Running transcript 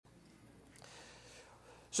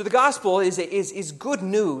So the gospel is good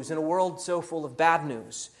news in a world so full of bad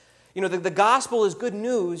news. You know, the gospel is good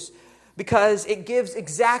news because it gives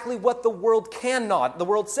exactly what the world cannot. The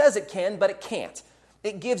world says it can, but it can't.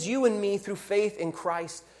 It gives you and me, through faith in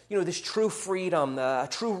Christ, you know, this true freedom, a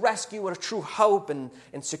true rescue, and a true hope and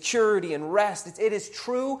security and rest. It is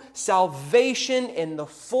true salvation in the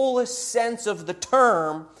fullest sense of the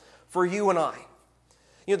term for you and I.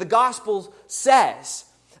 You know, the gospel says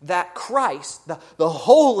that Christ, the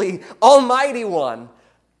holy, almighty one,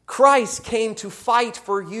 Christ came to fight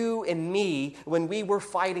for you and me when we were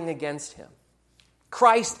fighting against him.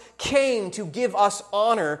 Christ came to give us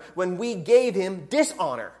honor when we gave him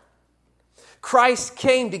dishonor. Christ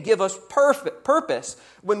came to give us perfect purpose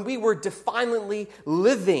when we were defiantly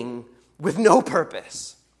living with no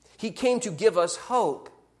purpose. He came to give us hope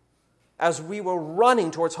as we were running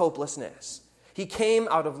towards hopelessness. He came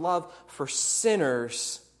out of love for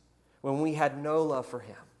sinners when we had no love for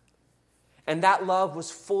him. And that love was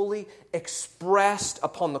fully expressed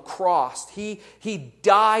upon the cross. He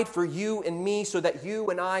died for you and me so that you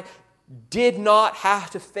and I did not have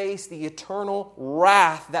to face the eternal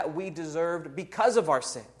wrath that we deserved because of our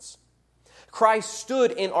sins. Christ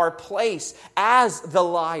stood in our place as the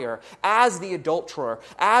liar, as the adulterer,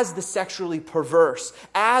 as the sexually perverse,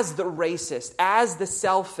 as the racist, as the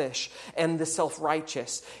selfish and the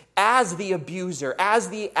self-righteous, as the abuser, as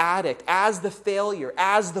the addict, as the failure,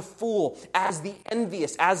 as the fool, as the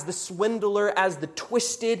envious, as the swindler, as the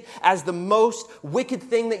twisted, as the most wicked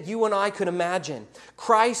thing that you and I could imagine.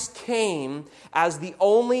 Christ came as the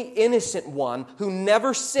only innocent one who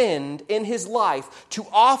never sinned in his life to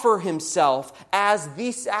offer himself as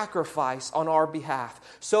the sacrifice on our behalf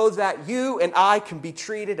so that you and I can be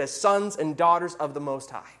treated as sons and daughters of the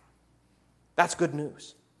Most High. That's good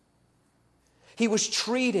news. He was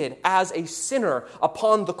treated as a sinner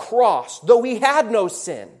upon the cross, though he had no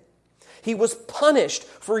sin. He was punished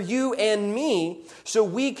for you and me so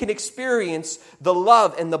we can experience the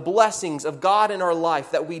love and the blessings of God in our life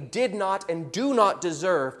that we did not and do not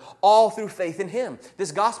deserve, all through faith in him.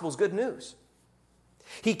 This gospel is good news.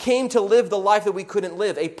 He came to live the life that we couldn't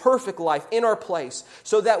live, a perfect life in our place,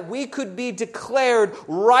 so that we could be declared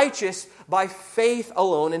righteous by faith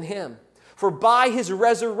alone in him. For by his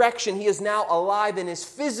resurrection, he is now alive in his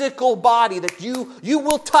physical body that you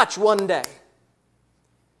will touch one day.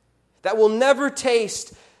 That will never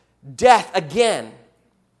taste death again,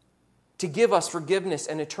 to give us forgiveness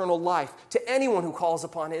and eternal life to anyone who calls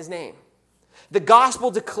upon his name. The gospel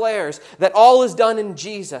declares that all is done in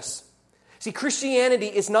Jesus. See, Christianity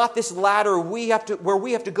is not this ladder where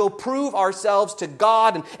we have to go prove ourselves to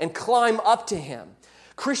God and climb up to him.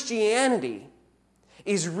 Christianity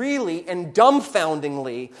is really and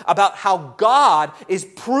dumbfoundingly about how God is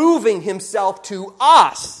proving himself to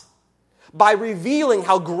us by revealing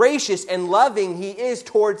how gracious and loving he is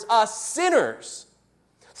towards us sinners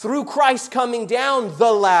through Christ coming down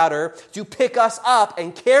the ladder to pick us up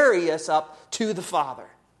and carry us up to the Father.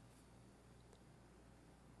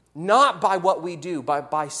 Not by what we do, but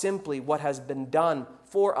by simply what has been done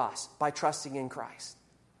for us by trusting in Christ.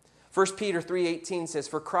 1 Peter 3:18 says,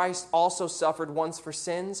 "For Christ also suffered once for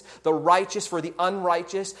sins, the righteous for the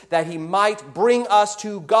unrighteous, that he might bring us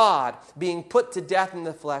to God, being put to death in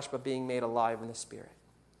the flesh, but being made alive in the Spirit."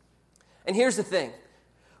 And here's the thing,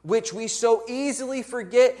 which we so easily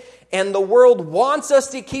forget, and the world wants us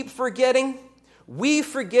to keep forgetting. We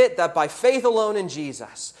forget that by faith alone in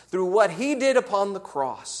Jesus, through what he did upon the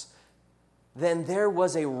cross, then there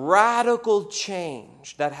was a radical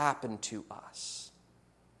change that happened to us,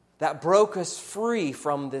 that broke us free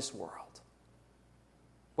from this world.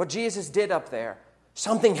 What Jesus did up there,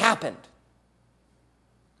 something happened.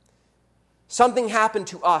 Something happened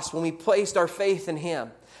to us when we placed our faith in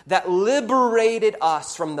him that liberated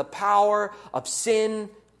us from the power of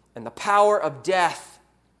sin and the power of death.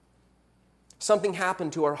 Something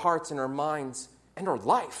happened to our hearts and our minds and our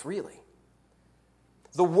life, really.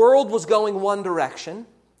 The world was going one direction,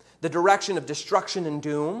 the direction of destruction and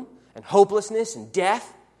doom and hopelessness and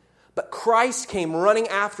death. But Christ came running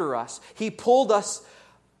after us. He pulled us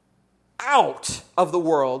out of the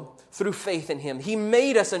world through faith in him. He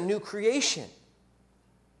made us a new creation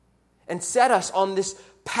and set us on this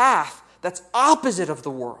path that's opposite of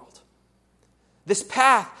the world. This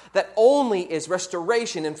path that only is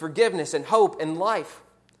restoration and forgiveness and hope and life.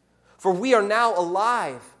 For we are now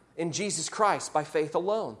alive in Jesus Christ by faith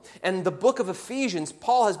alone. And the book of Ephesians,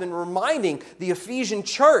 Paul has been reminding the Ephesian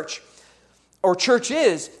church, or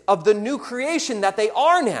churches, of the new creation that they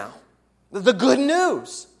are now. The good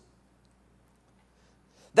news.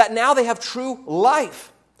 That now they have true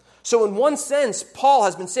life. So in one sense, Paul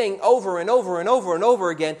has been saying over and over and over and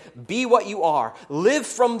over again, be what you are. Live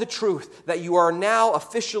from the truth that you are now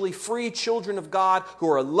officially free children of God who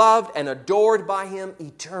are loved and adored by Him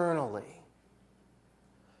eternally.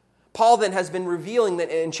 Paul then has been revealing that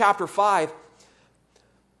in chapter 5,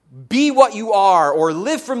 be what you are, or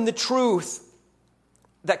live from the truth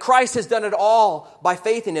that Christ has done it all by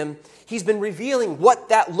faith in Him. He's been revealing what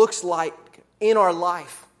that looks like in our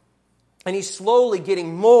life. And he's slowly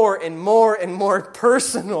getting more and more and more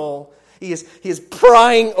personal. He is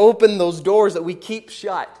prying open those doors that we keep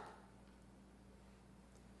shut.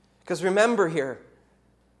 Because remember here,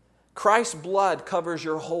 Christ's blood covers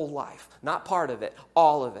your whole life. Not part of it,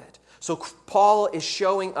 all of it. So Paul is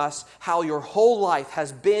showing us how your whole life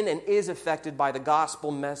has been and is affected by the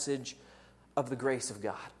gospel message of the grace of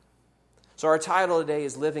God. So our title today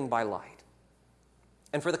is Living by Light.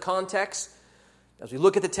 And for the context, as we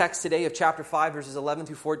look at the text today of chapter 5, verses 11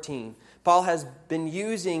 through 14, Paul has been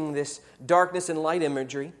using this darkness and light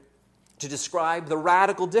imagery to describe the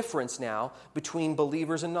radical difference now between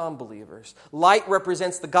believers and non-believers. Light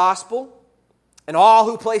represents the gospel and all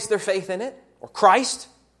who place their faith in it, or Christ.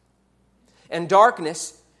 And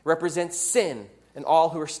darkness represents sin and all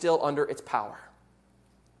who are still under its power.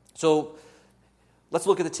 So let's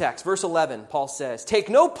look at the text. Verse 11, Paul says, "Take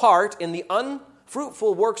no part in the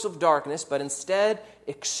unfruitful works of darkness, but instead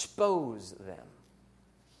expose them."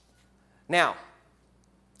 Now,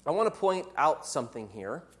 I want to point out something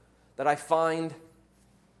here that I find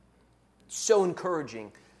so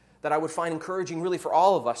encouraging, that I would find encouraging really for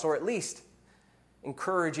all of us, or at least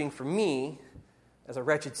encouraging for me as a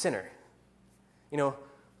wretched sinner. You know,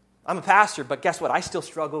 I'm a pastor, but guess what? I still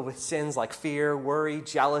struggle with sins like fear, worry,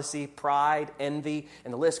 jealousy, pride, envy,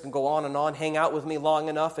 and the list can go on and on. Hang out with me long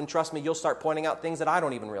enough, and trust me, you'll start pointing out things that I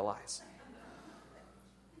don't even realize.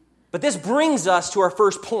 But this brings us to our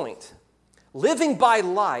first point. Living by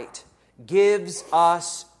light gives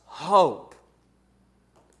us hope.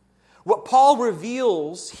 What Paul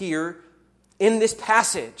reveals here in this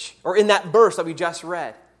passage, or in that verse that we just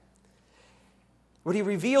read, what he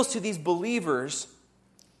reveals to these believers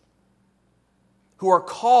who are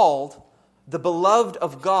called the beloved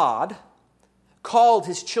of God, called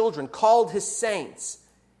His children, called His saints,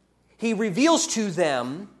 He reveals to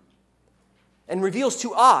them and reveals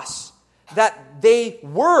to us that they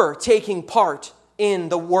were taking part in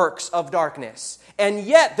the works of darkness, and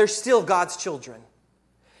yet they're still God's children,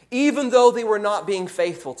 even though they were not being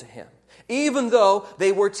faithful to Him, even though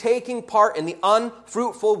they were taking part in the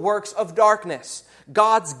unfruitful works of darkness.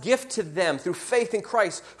 God's gift to them through faith in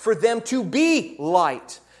Christ for them to be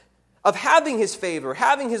light, of having His favor,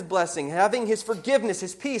 having His blessing, having His forgiveness,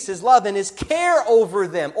 His peace, His love, and His care over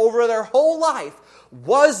them, over their whole life,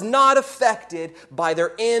 was not affected by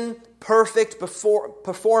their imperfect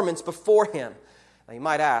performance before Him. Now you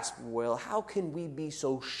might ask, well, how can we be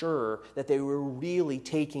so sure that they were really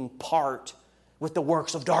taking part with the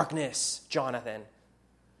works of darkness, Jonathan?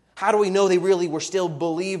 How do we know they really were still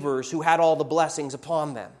believers who had all the blessings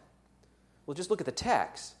upon them? Well, just look at the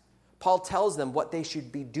text. Paul tells them what they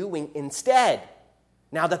should be doing instead,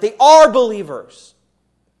 now that they are believers.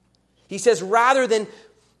 He says rather than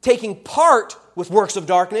taking part with works of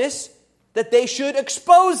darkness, that they should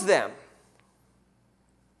expose them.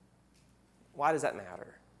 Why does that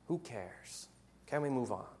matter? Who cares? Can we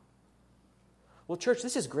move on? Well, church,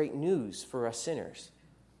 this is great news for us sinners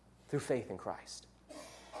through faith in Christ.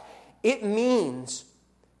 It means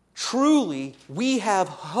truly we have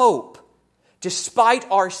hope despite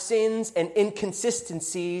our sins and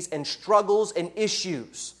inconsistencies and struggles and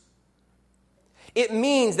issues. It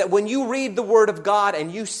means that when you read the Word of God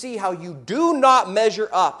and you see how you do not measure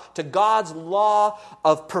up to God's law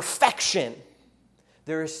of perfection,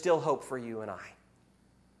 there is still hope for you and I.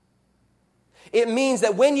 It means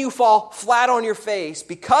that when you fall flat on your face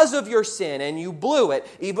because of your sin and you blew it,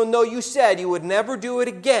 even though you said you would never do it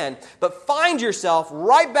again, but find yourself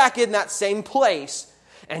right back in that same place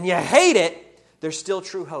and you hate it, there's still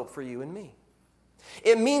true hope for you and me.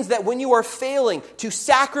 It means that when you are failing to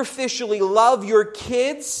sacrificially love your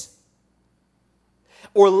kids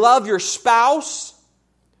or love your spouse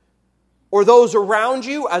or those around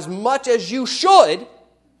you as much as you should,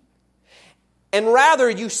 and rather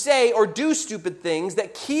you say or do stupid things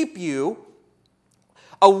that keep you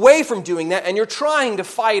away from doing that, and you're trying to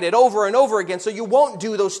fight it over and over again so you won't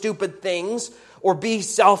do those stupid things or be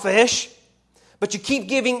selfish, but you keep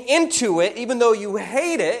giving into it even though you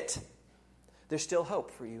hate it, there's still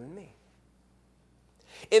hope for you and me.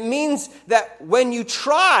 It means that when you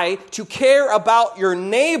try to care about your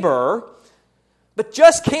neighbor, but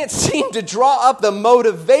just can't seem to draw up the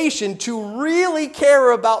motivation to really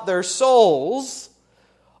care about their souls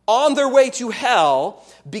on their way to hell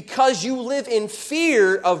because you live in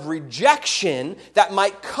fear of rejection that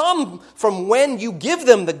might come from when you give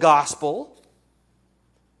them the gospel,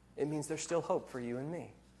 it means there's still hope for you and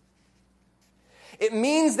me. It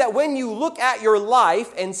means that when you look at your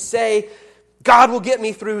life and say, God will get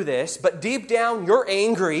me through this, but deep down you're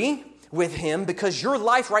angry with Him because your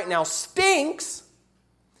life right now stinks,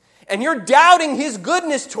 and you're doubting His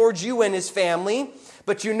goodness towards you and His family,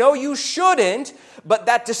 but you know you shouldn't, but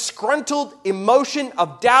that disgruntled emotion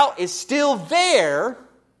of doubt is still there,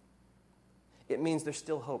 it means there's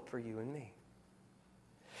still hope for you and me.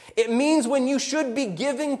 It means when you should be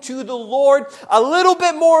giving to the Lord a little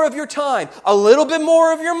bit more of your time, a little bit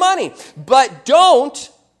more of your money, but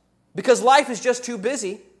don't, because life is just too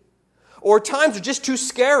busy, or times are just too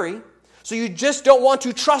scary, so you just don't want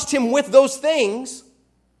to trust Him with those things,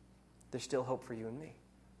 there's still hope for you and me.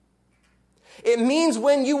 It means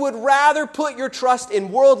when you would rather put your trust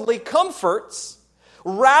in worldly comforts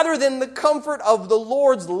rather than the comfort of the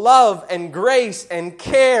Lord's love and grace and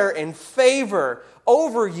care and favor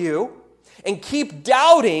over you, and keep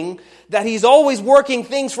doubting that He's always working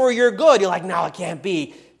things for your good. You're like, no, it can't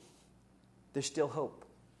be. There's still hope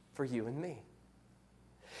for you and me.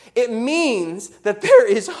 It means that there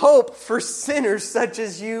is hope for sinners such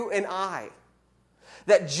as you and I.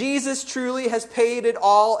 That Jesus truly has paid it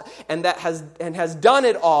all and has done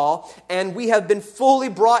it all, and we have been fully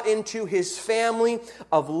brought into His family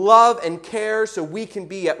of love and care so we can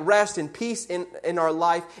be at rest and peace in our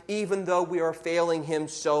life, even though we are failing Him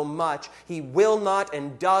so much. He will not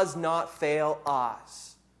and does not fail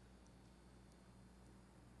us.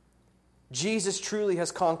 Jesus truly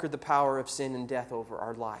has conquered the power of sin and death over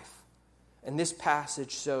our life. And this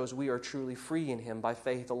passage shows we are truly free in Him by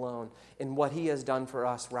faith alone, in what He has done for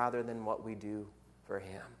us rather than what we do for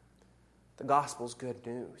Him. The gospel's good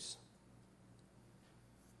news.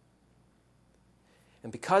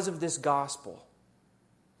 And because of this gospel,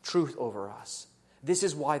 truth over us, this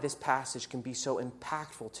is why this passage can be so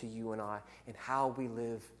impactful to you and I in how we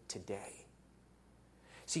live today.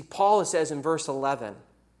 See, Paul says in verse 11,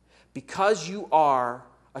 because you are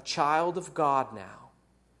a child of God now,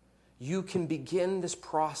 you can begin this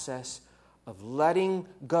process of letting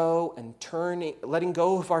go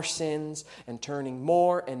of our sins and turning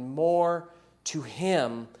more and more to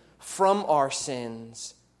Him from our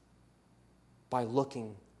sins by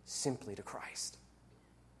looking simply to Christ.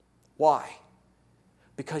 Why?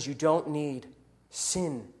 Because you don't need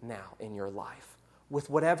sin now in your life, with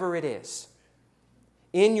whatever it is.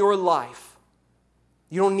 In your life,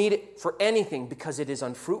 you don't need it for anything because it is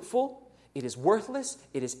unfruitful, it is worthless,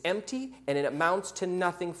 it is empty, and it amounts to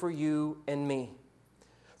nothing for you and me.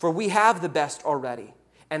 For we have the best already,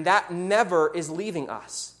 and that never is leaving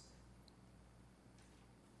us.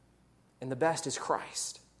 And the best is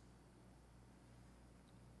Christ.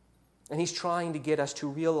 And He's trying to get us to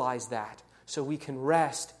realize that so we can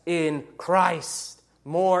rest in Christ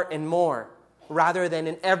more and more, rather than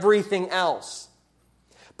in everything else.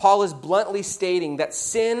 Paul is bluntly stating that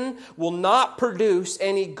sin will not produce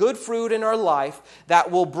any good fruit in our life that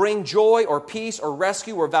will bring joy or peace or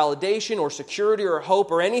rescue or validation or security or hope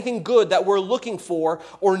or anything good that we're looking for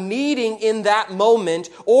or needing in that moment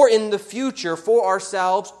or in the future for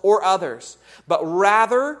ourselves or others. But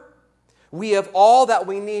rather, we have all that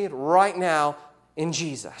we need right now in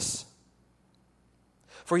Jesus.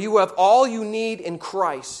 For you have all you need in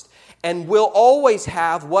Christ, and will always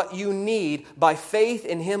have what you need by faith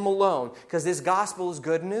in Him alone. Because this gospel is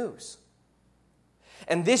good news.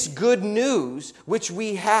 And this good news, which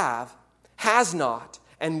we have, has not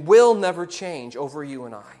and will never change over you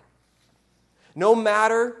and I. No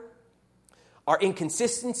matter our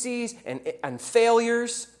inconsistencies and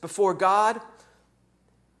failures before God,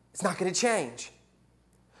 it's not going to change.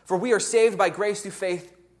 For we are saved by grace through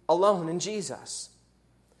faith alone in Jesus.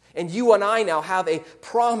 And you and I now have a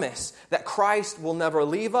promise that Christ will never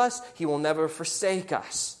leave us. He will never forsake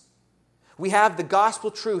us. We have the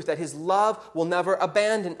gospel truth that His love will never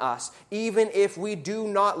abandon us, even if we do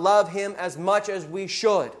not love Him as much as we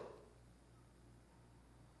should.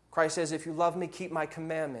 Christ says, if you love me, keep my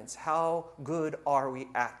commandments. How good are we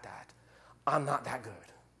at that? I'm not that good.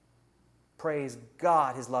 Praise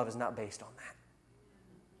God, His love is not based on that.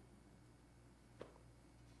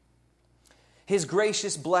 His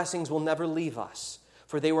gracious blessings will never leave us,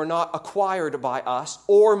 for they were not acquired by us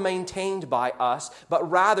or maintained by us, but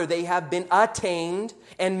rather they have been attained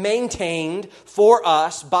and maintained for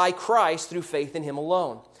us by Christ through faith in Him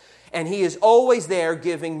alone. And He is always there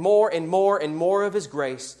giving more and more and more of His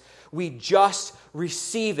grace. We just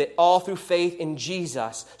receive it all through faith in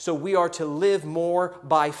Jesus. So we are to live more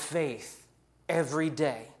by faith every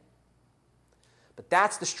day. But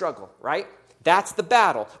that's the struggle, right? That's the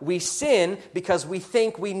battle. We sin because we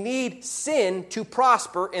think we need sin to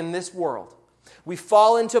prosper in this world. We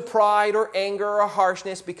fall into pride or anger or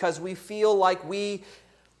harshness because we feel like we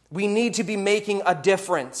need to be making a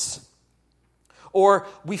difference. Or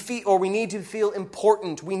we need to feel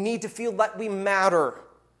important. We need to feel that we matter.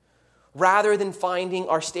 Rather than finding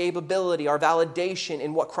our stability, our validation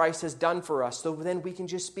in what Christ has done for us. So then we can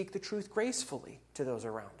just speak the truth gracefully to those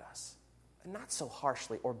around us. And not so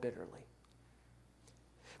harshly or bitterly.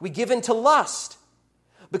 We give in to lust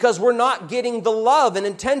because we're not getting the love and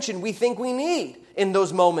attention we think we need in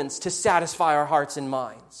those moments to satisfy our hearts and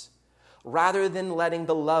minds. Rather than letting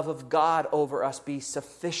the love of God over us be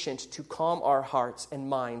sufficient to calm our hearts and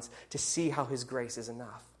minds to see how His grace is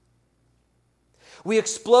enough. We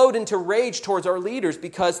explode into rage towards our leaders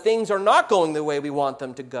because things are not going the way we want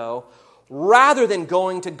them to go, rather than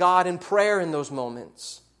going to God in prayer in those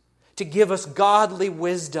moments to give us godly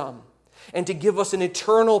wisdom and to give us an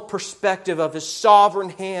eternal perspective of His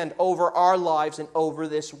sovereign hand over our lives and over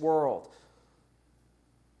this world.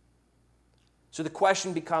 So the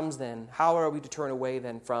question becomes then, how are we to turn away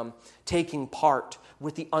then from taking part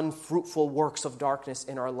with the unfruitful works of darkness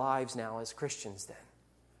in our lives now as Christians then?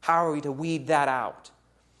 How are we to weed that out?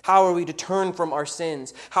 How are we to turn from our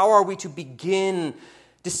sins? How are we to begin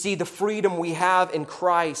to see the freedom we have in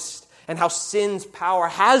Christ and how sin's power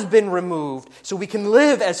has been removed so we can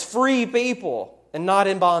live as free people and not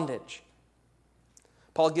in bondage?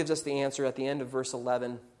 Paul gives us the answer at the end of verse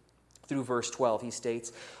 11 through verse 12. He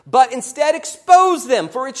states, "But instead expose them,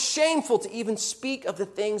 for it's shameful to even speak of the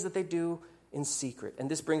things that they do in secret." And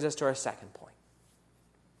this brings us to our second point.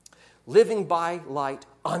 Living by light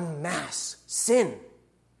unmasks sin.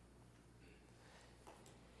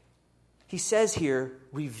 He says here,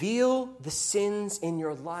 reveal the sins in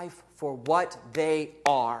your life for what they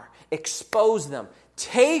are. Expose them.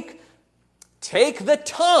 Take the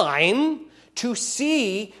time to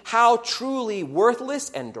see how truly worthless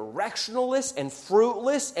and directionless and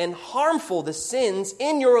fruitless and harmful the sins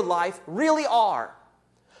in your life really are.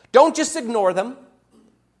 Don't just ignore them.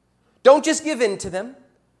 Don't just give in to them.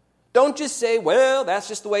 Don't just say, well, that's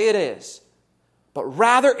just the way it is. But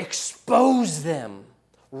rather expose them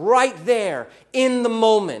right there in the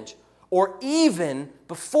moment or even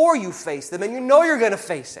before you face them and you know you're going to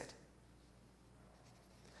face it.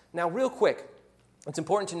 Now, real quick, it's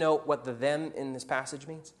important to note what the them in this passage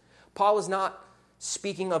means. Paul is not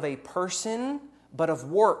speaking of a person, but of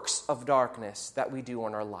works of darkness that we do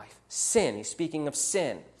in our life. Sin. He's speaking of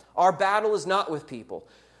sin. Our battle is not with people.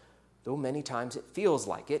 Though many times it feels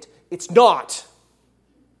like it, it's not.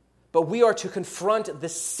 But we are to confront the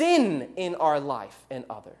sin in our life and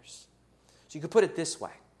others. So you could put it this way.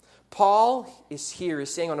 Paul is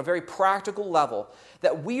saying on a very practical level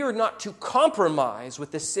that we are not to compromise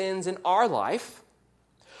with the sins in our life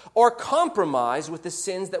or compromise with the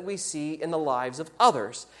sins that we see in the lives of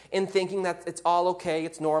others in thinking that it's all okay,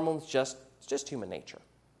 it's normal, it's just human nature.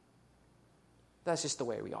 That's just the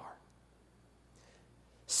way we are.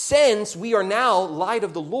 Since we are now light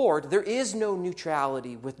of the Lord, there is no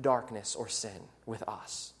neutrality with darkness or sin with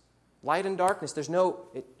us. Light and darkness,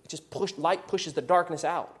 light pushes the darkness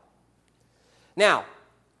out. Now,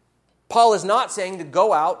 Paul is not saying to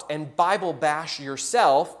go out and Bible bash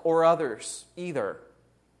yourself or others either.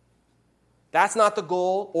 That's not the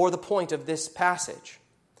goal or the point of this passage.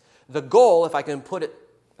 The goal, if I can put it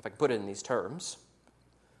in these terms,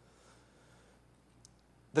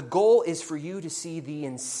 the goal is for you to see the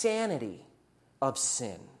insanity of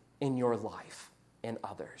sin in your life and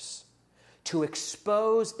others, to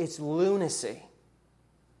expose its lunacy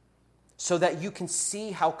so that you can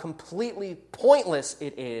see how completely pointless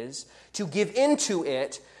it is to give into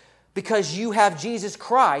it because you have Jesus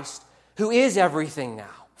Christ who is everything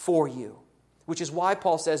now for you. Which is why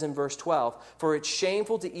Paul says in verse 12, "For it's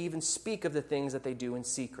shameful to even speak of the things that they do in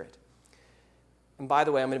secret." And by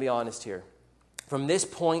the way, I'm going to be honest here. From this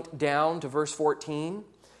point down to verse 14,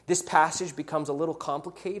 this passage becomes a little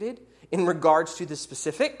complicated in regards to the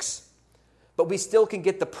specifics, but we still can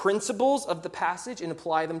get the principles of the passage and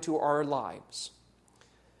apply them to our lives.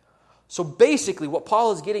 So basically, what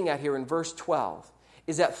Paul is getting at here in verse 12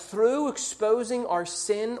 is that through exposing our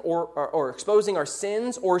sin or exposing our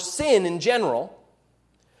sins or sin in general,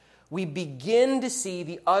 we begin to see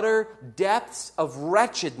the utter depths of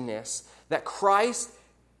wretchedness that Christ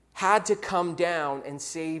had to come down and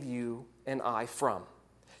save you and I from.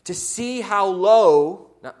 To see how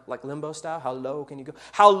low, not like limbo style, how low can you go?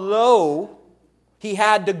 How low he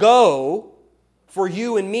had to go for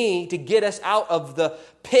you and me to get us out of the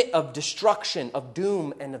pit of destruction, of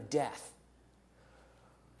doom, and of death.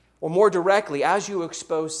 Or more directly, as you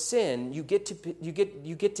expose sin, you get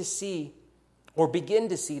to see or begin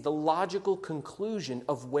to see the logical conclusion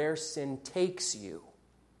of where sin takes you.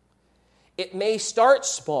 It may start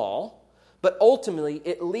small, but ultimately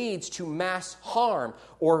it leads to mass harm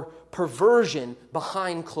or perversion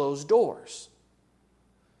behind closed doors.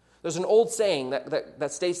 There's an old saying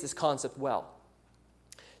that states this concept well.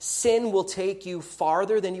 Sin will take you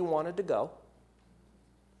farther than you wanted to go,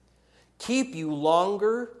 keep you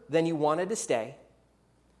longer than you wanted to stay,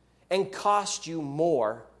 and cost you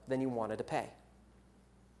more than you wanted to pay.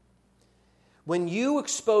 When you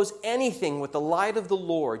expose anything with the light of the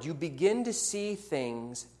Lord, you begin to see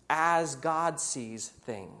things as God sees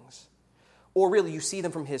things. Or really, you see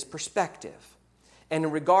them from His perspective. And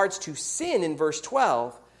in regards to sin in verse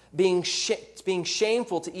 12, being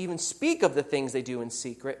shameful to even speak of the things they do in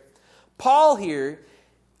secret, Paul here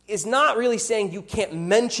is not really saying you can't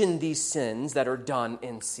mention these sins that are done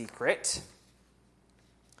in secret,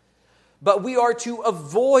 but we are to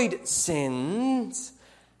avoid sins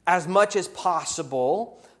as much as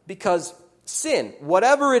possible, because sin,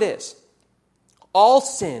 whatever it is, all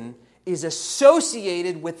sin is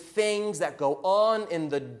associated with things that go on in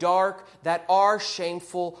the dark that are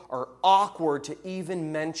shameful or awkward to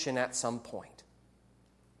even mention at some point.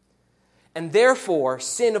 And therefore,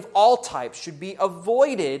 sin of all types should be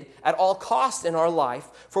avoided at all costs in our life,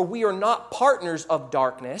 for we are not partners of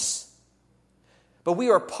darkness, but we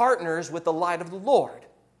are partners with the light of the Lord.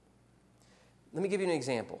 Let me give you an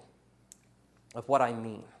example of what I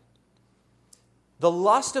mean. The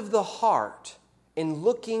lust of the heart in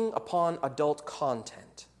looking upon adult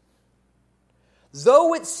content.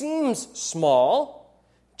 Though it seems small,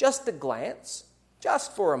 just a glance,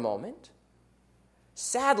 just for a moment,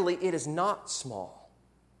 sadly, it is not small.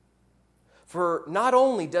 For not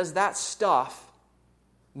only does that stuff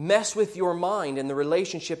mess with your mind and the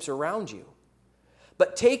relationships around you,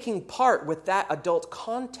 but taking part with that adult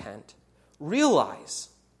content, realize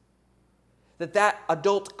that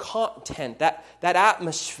adult content, that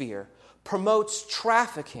atmosphere, promotes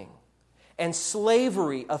trafficking and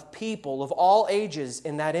slavery of people of all ages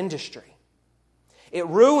in that industry. It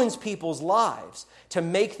ruins people's lives to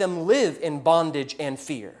make them live in bondage and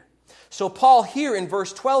fear. So Paul here in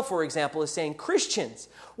verse 12, for example, is saying, Christians,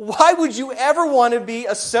 why would you ever want to be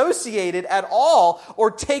associated at all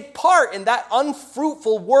or take part in that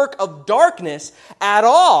unfruitful work of darkness at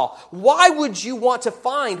all? Why would you want to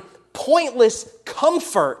find pointless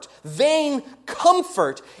comfort, vain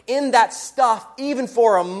comfort in that stuff even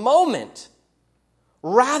for a moment,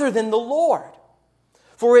 rather than the Lord?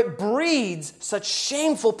 For it breeds such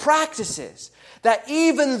shameful practices that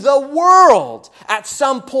even the world at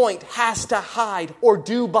some point has to hide or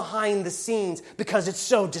do behind the scenes because it's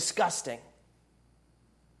so disgusting.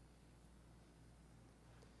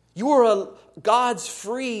 You are God's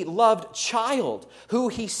free, loved child who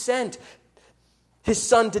He sent His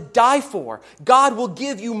Son to die for. God will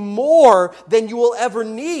give you more than you will ever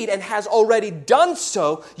need and has already done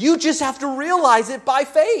so. You just have to realize it by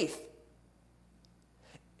faith.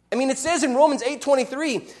 I mean, it says in Romans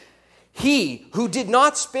 8:23, He who did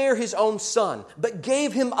not spare His own Son, but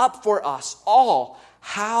gave Him up for us all,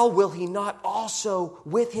 how will He not also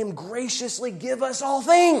with Him graciously give us all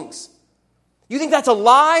things? You think that's a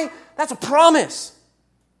lie? That's a promise.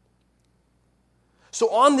 So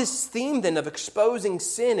on this theme then of exposing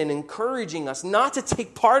sin and encouraging us not to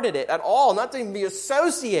take part in it at all, not to even be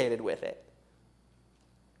associated with it,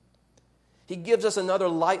 he gives us another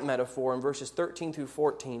light metaphor in verses 13 through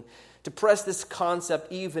 14 to press this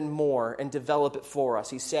concept even more and develop it for us.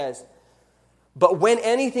 He says, but when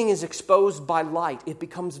anything is exposed by light, it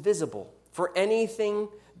becomes visible. For anything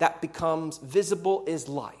that becomes visible is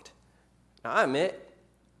light. Now, I admit,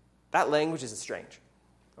 that language is strange.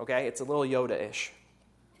 Okay? It's a little Yoda-ish.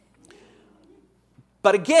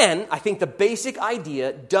 But again, I think the basic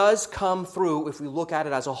idea does come through if we look at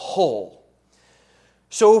it as a whole.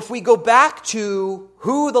 So if we go back to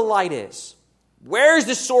who the light is, where does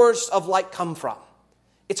the source of light come from?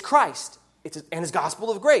 It's Christ and His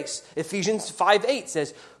gospel of grace. Ephesians 5:8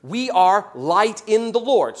 says, we are light in the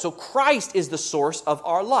Lord. So Christ is the source of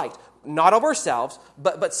our light. Not of ourselves,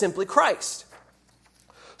 but simply Christ.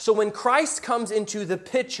 So when Christ comes into the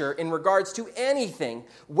picture in regards to anything,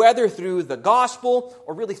 whether through the gospel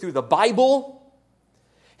or really through the Bible,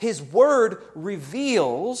 His word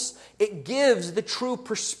reveals, it gives the true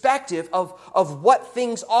perspective of what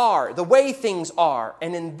things are, the way things are.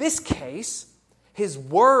 And in this case, His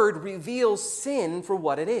word reveals sin for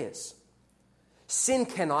what it is. Sin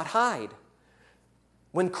cannot hide.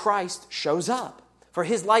 when Christ shows up. For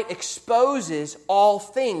his light exposes all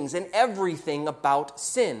things and everything about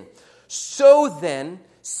sin. So then,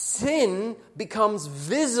 sin becomes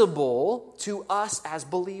visible to us as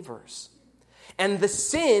believers. And the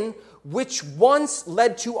sin which once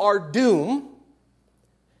led to our doom,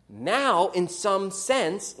 now in some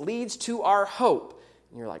sense leads to our hope.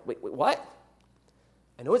 And you're like, wait, what?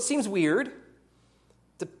 I know it seems weird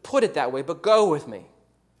to put it that way, but go with me.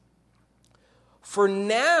 For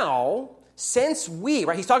now, since we,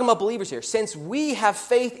 right, he's talking about believers here, since we have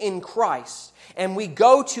faith in Christ and we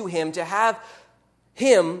go to him to have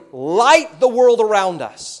him light the world around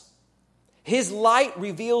us, his light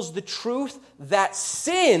reveals the truth that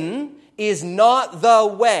sin is not the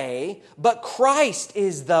way, but Christ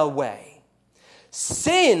is the way.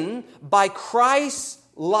 Sin, by Christ's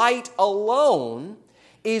light alone,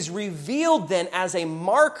 is revealed then as a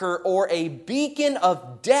marker or a beacon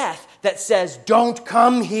of death that says, don't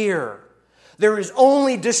come here. There is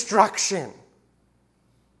only destruction.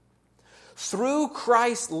 Through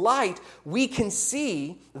Christ's light, we can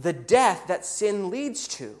see the death that sin leads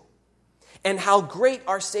to and how great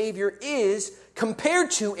our Savior is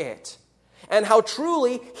compared to it and how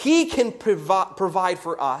truly he can provide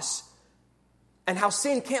for us and how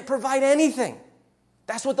sin can't provide anything.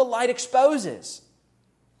 That's what the light exposes.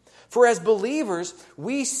 For as believers,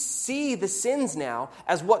 we see the sins now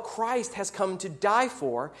as what Christ has come to die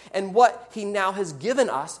for and what he now has given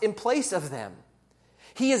us in place of them.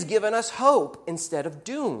 He has given us hope instead of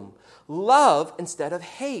doom, love instead of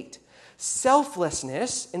hate,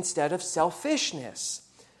 selflessness instead of selfishness,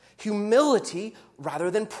 humility rather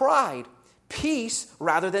than pride, peace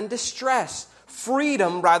rather than distress,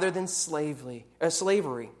 freedom rather than slavery,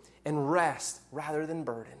 and rest rather than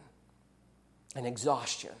burden and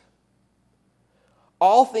exhaustion.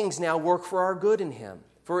 All things now work for our good in him.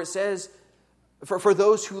 For it says, for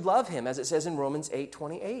those who love him, as it says in Romans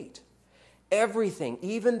 8:28. Everything,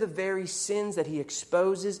 even the very sins that he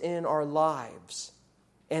exposes in our lives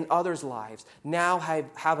and others' lives, now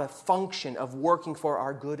have a function of working for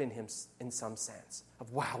our good in him in some sense.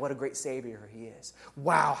 Of, wow, what a great Savior he is.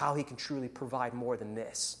 Wow, how he can truly provide more than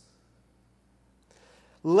this.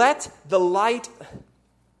 Let the light...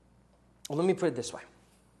 Well, let me put it this way.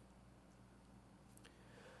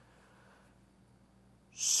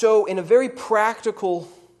 So, in a very practical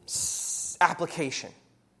application,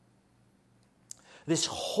 this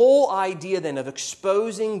whole idea then of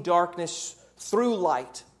exposing darkness through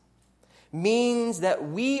light means that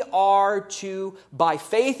we are to, by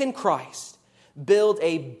faith in Christ, build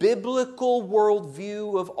a biblical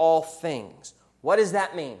worldview of all things. What does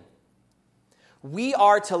that mean? We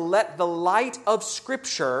are to let the light of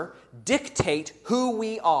Scripture dictate who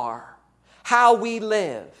we are, how we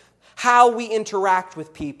live, how we interact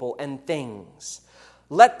with people and things.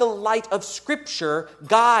 Let the light of Scripture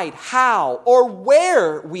guide how or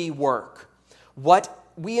where we work, what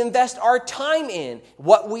we invest our time in,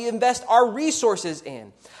 what we invest our resources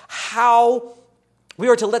in, how we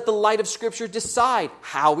are to let the light of Scripture decide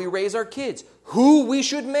how we raise our kids, who we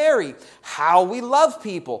should marry, how we love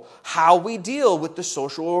people, how we deal with the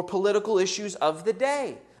social or political issues of the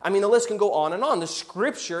day. I mean, the list can go on and on. The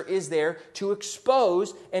Scripture is there to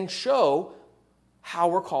expose and show how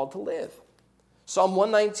we're called to live. Psalm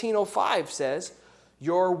 119:05 says,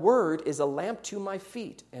 "Your word is a lamp to my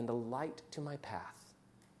feet and a light to my path."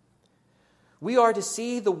 We are to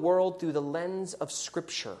see the world through the lens of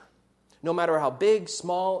Scripture. No matter how big,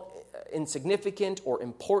 small, insignificant, or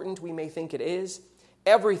important we may think it is,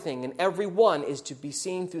 everything and everyone is to be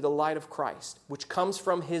seen through the light of Christ, which comes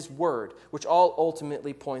from His Word, which all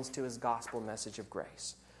ultimately points to His gospel message of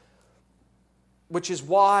grace. Which is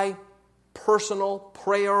why personal,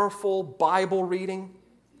 prayerful Bible reading,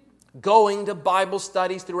 going to Bible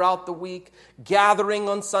studies throughout the week, gathering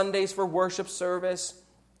on Sundays for worship service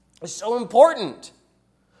is so important.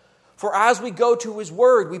 For as we go to His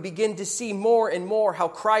Word, we begin to see more and more how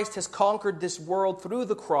Christ has conquered this world through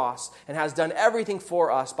the cross and has done everything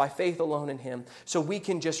for us by faith alone in Him, so we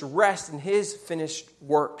can just rest in His finished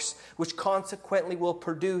works, which consequently will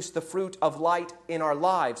produce the fruit of light in our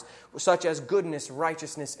lives, such as goodness,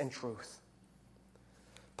 righteousness, and truth.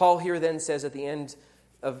 Paul here then says at the end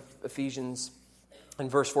of Ephesians, in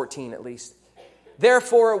verse 14 at least,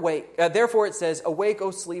 Therefore it says, "Awake,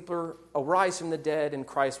 O sleeper, arise from the dead, and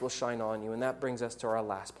Christ will shine on you." And that brings us to our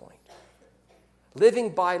last point.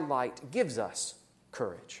 Living by light gives us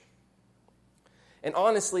courage. And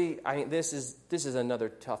honestly, I mean, this is another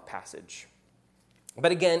tough passage.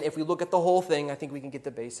 But again, if we look at the whole thing, I think we can get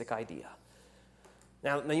the basic idea.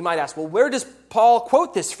 Now you might ask, well, where does Paul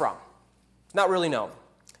quote this from? It's not really known.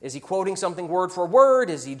 Is he quoting something word for word?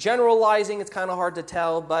 Is he generalizing? It's kind of hard to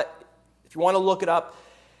tell, but if you want to look it up,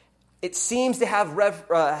 it seems to have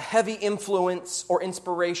heavy influence or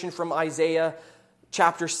inspiration from Isaiah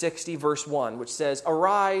chapter 60, verse 1, which says,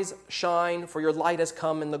 "Arise, shine, for your light has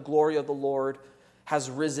come, and the glory of the Lord has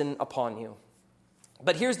risen upon you."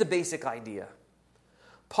 But here's the basic idea.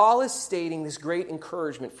 Paul is stating this great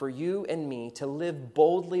encouragement for you and me to live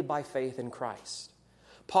boldly by faith in Christ.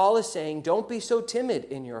 Paul is saying, don't be so timid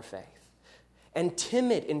in your faith and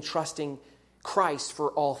timid in trusting Christ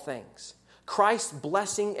for all things. Christ's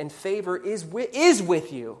blessing and favor is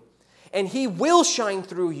with you, and he will shine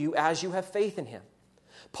through you as you have faith in him.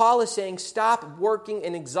 Paul is saying, stop working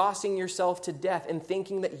and exhausting yourself to death and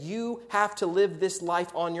thinking that you have to live this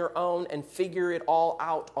life on your own and figure it all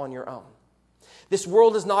out on your own. This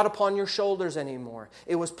world is not upon your shoulders anymore.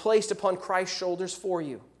 It was placed upon Christ's shoulders for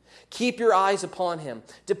you. Keep your eyes upon him.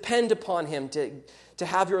 Depend upon him to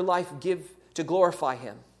have your life to glorify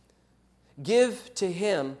him. Give to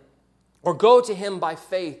him or go to him by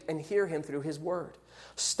faith and hear him through his word.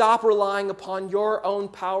 Stop relying upon your own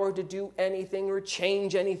power to do anything or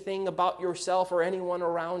change anything about yourself or anyone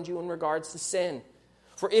around you in regards to sin.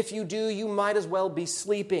 For if you do, you might as well be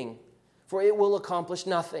sleeping, for it will accomplish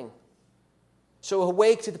nothing. So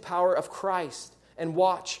awake to the power of Christ and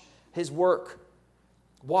watch his work.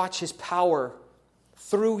 Watch his power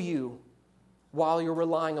through you while you're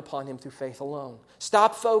relying upon him through faith alone.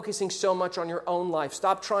 Stop focusing so much on your own life.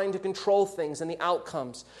 Stop trying to control things and the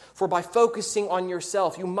outcomes. For by focusing on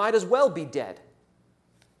yourself, you might as well be dead.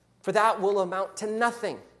 For that will amount to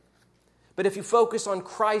nothing. But if you focus on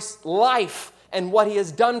Christ's life and what he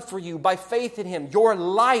has done for you by faith in him, your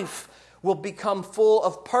life will become full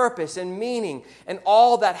of purpose and meaning, and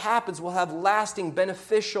all that happens will have lasting,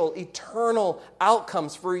 beneficial, eternal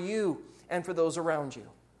outcomes for you and for those around you.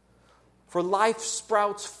 For life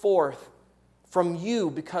sprouts forth from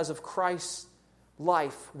you because of Christ's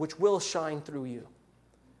life, which will shine through you.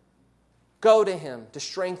 Go to him to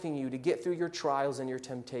strengthen you to get through your trials and your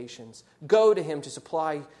temptations. Go to him to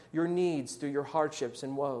supply your needs through your hardships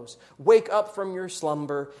and woes. Wake up from your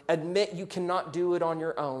slumber. Admit you cannot do it on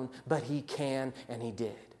your own, but he can, and he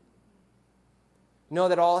did. Know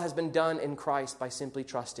that all has been done in Christ by simply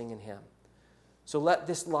trusting in him. So let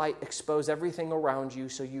this light expose everything around you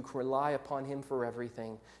so you can rely upon him for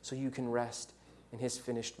everything, so you can rest in his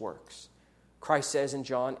finished works. Christ says in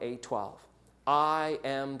John 8:12, "I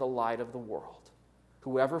am the light of the world.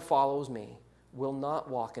 Whoever follows me will not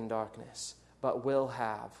walk in darkness, but will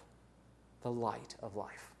have the light of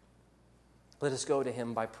life." Let us go to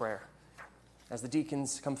him by prayer. As the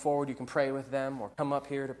deacons come forward, you can pray with them or come up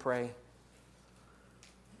here to pray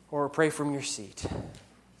or pray from your seat.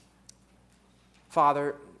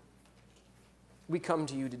 Father, we come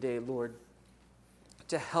to you today, Lord,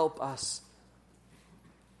 to help us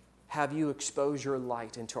have you expose your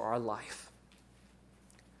light into our life.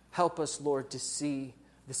 Help us, Lord, to see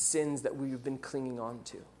the sins that we've been clinging on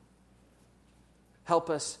to. Help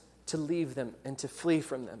us to leave them and to flee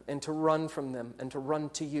from them and to run from them and to run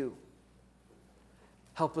to you.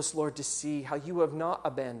 Help us, Lord, to see how you have not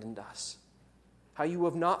abandoned us, how you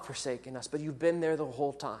have not forsaken us, but you've been there the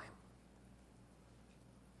whole time.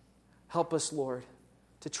 Help us, Lord,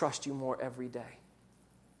 to trust you more every day.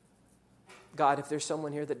 God, if there's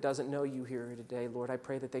someone here that doesn't know you here today, Lord, I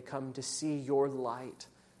pray that they come to see your light,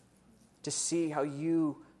 to see how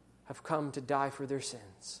you have come to die for their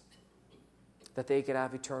sins, that they could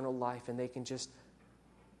have eternal life and they can just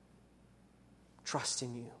trust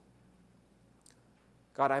in you.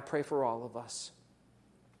 God, I pray for all of us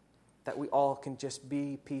that we all can just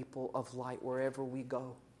be people of light wherever we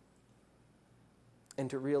go, and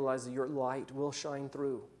to realize that your light will shine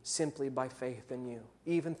through simply by faith in you,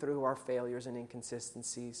 even through our failures and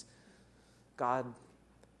inconsistencies. God,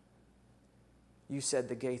 you said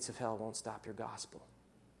the gates of hell won't stop your gospel,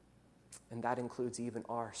 and that includes even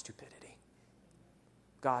our stupidity.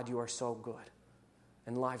 God, you are so good,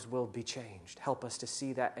 and lives will be changed. Help us to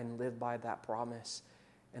see that and live by that promise,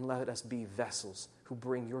 and let us be vessels who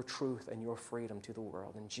bring your truth and your freedom to the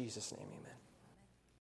world. In Jesus' name, amen.